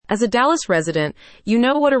As a Dallas resident, you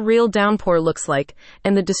know what a real downpour looks like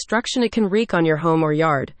and the destruction it can wreak on your home or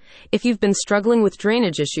yard. If you've been struggling with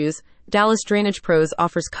drainage issues, Dallas Drainage Pros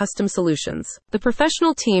offers custom solutions. The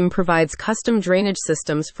professional team provides custom drainage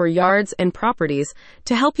systems for yards and properties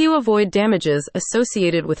to help you avoid damages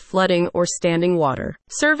associated with flooding or standing water.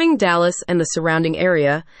 Serving Dallas and the surrounding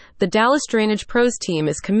area, the Dallas Drainage Pros team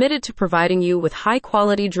is committed to providing you with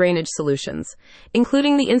high-quality drainage solutions,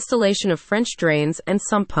 including the installation of French drains and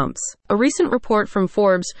sump pumps. A recent report from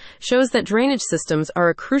Forbes shows that drainage systems are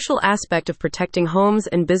a crucial aspect of protecting homes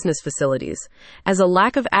and business facilities, as a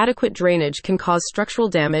lack of adequate drainage can cause structural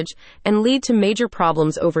damage and lead to major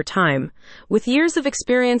problems over time. With years of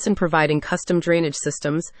experience in providing custom drainage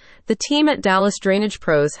systems, the team at Dallas Drainage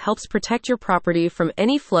Pros helps protect your property from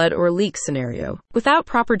any flood or leak scenario. Without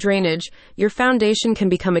proper drainage, your foundation can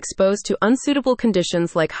become exposed to unsuitable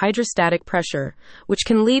conditions like hydrostatic pressure, which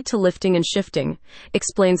can lead to lifting and shifting,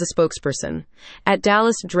 explains a spokesperson. At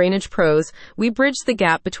Dallas Drainage Pros, we bridge the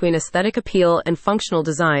gap between aesthetic appeal and functional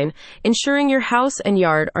design, ensuring your house and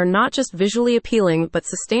yard are not just visually appealing but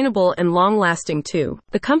sustainable and long-lasting too.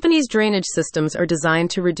 The company's drainage systems are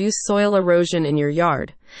designed to reduce soil erosion in your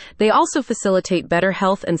yard. They also facilitate better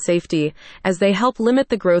health and safety as they help limit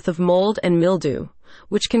the growth of mold and mildew,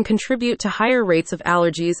 which can contribute to higher rates of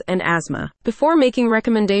allergies and asthma. Before making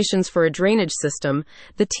recommendations for a drainage system,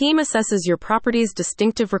 the team assesses your property's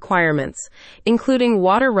distinctive requirements, including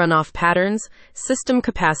water runoff patterns, system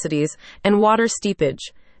capacities, and water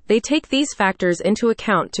steepage. They take these factors into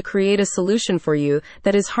account to create a solution for you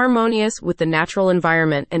that is harmonious with the natural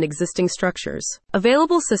environment and existing structures.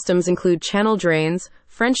 Available systems include channel drains,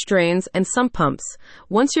 French drains, and sump pumps.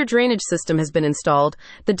 Once your drainage system has been installed,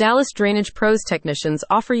 the Dallas Drainage Pros technicians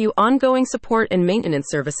offer you ongoing support and maintenance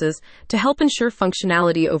services to help ensure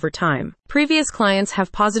functionality over time. Previous clients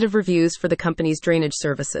have positive reviews for the company's drainage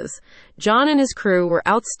services. John and his crew were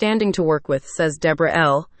outstanding to work with, says Deborah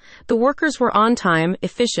L. The workers were on time,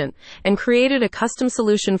 efficient, and created a custom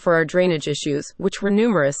solution for our drainage issues, which were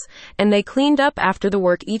numerous, and they cleaned up after the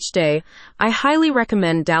work each day. I highly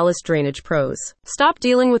recommend Dallas Drainage Pros. Stop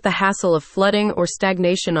dealing with the hassle of flooding or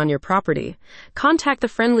stagnation on your property. Contact the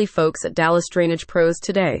friendly folks at Dallas Drainage Pros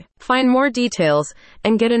today. Find more details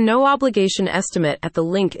and get a no-obligation estimate at the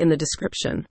link in the description.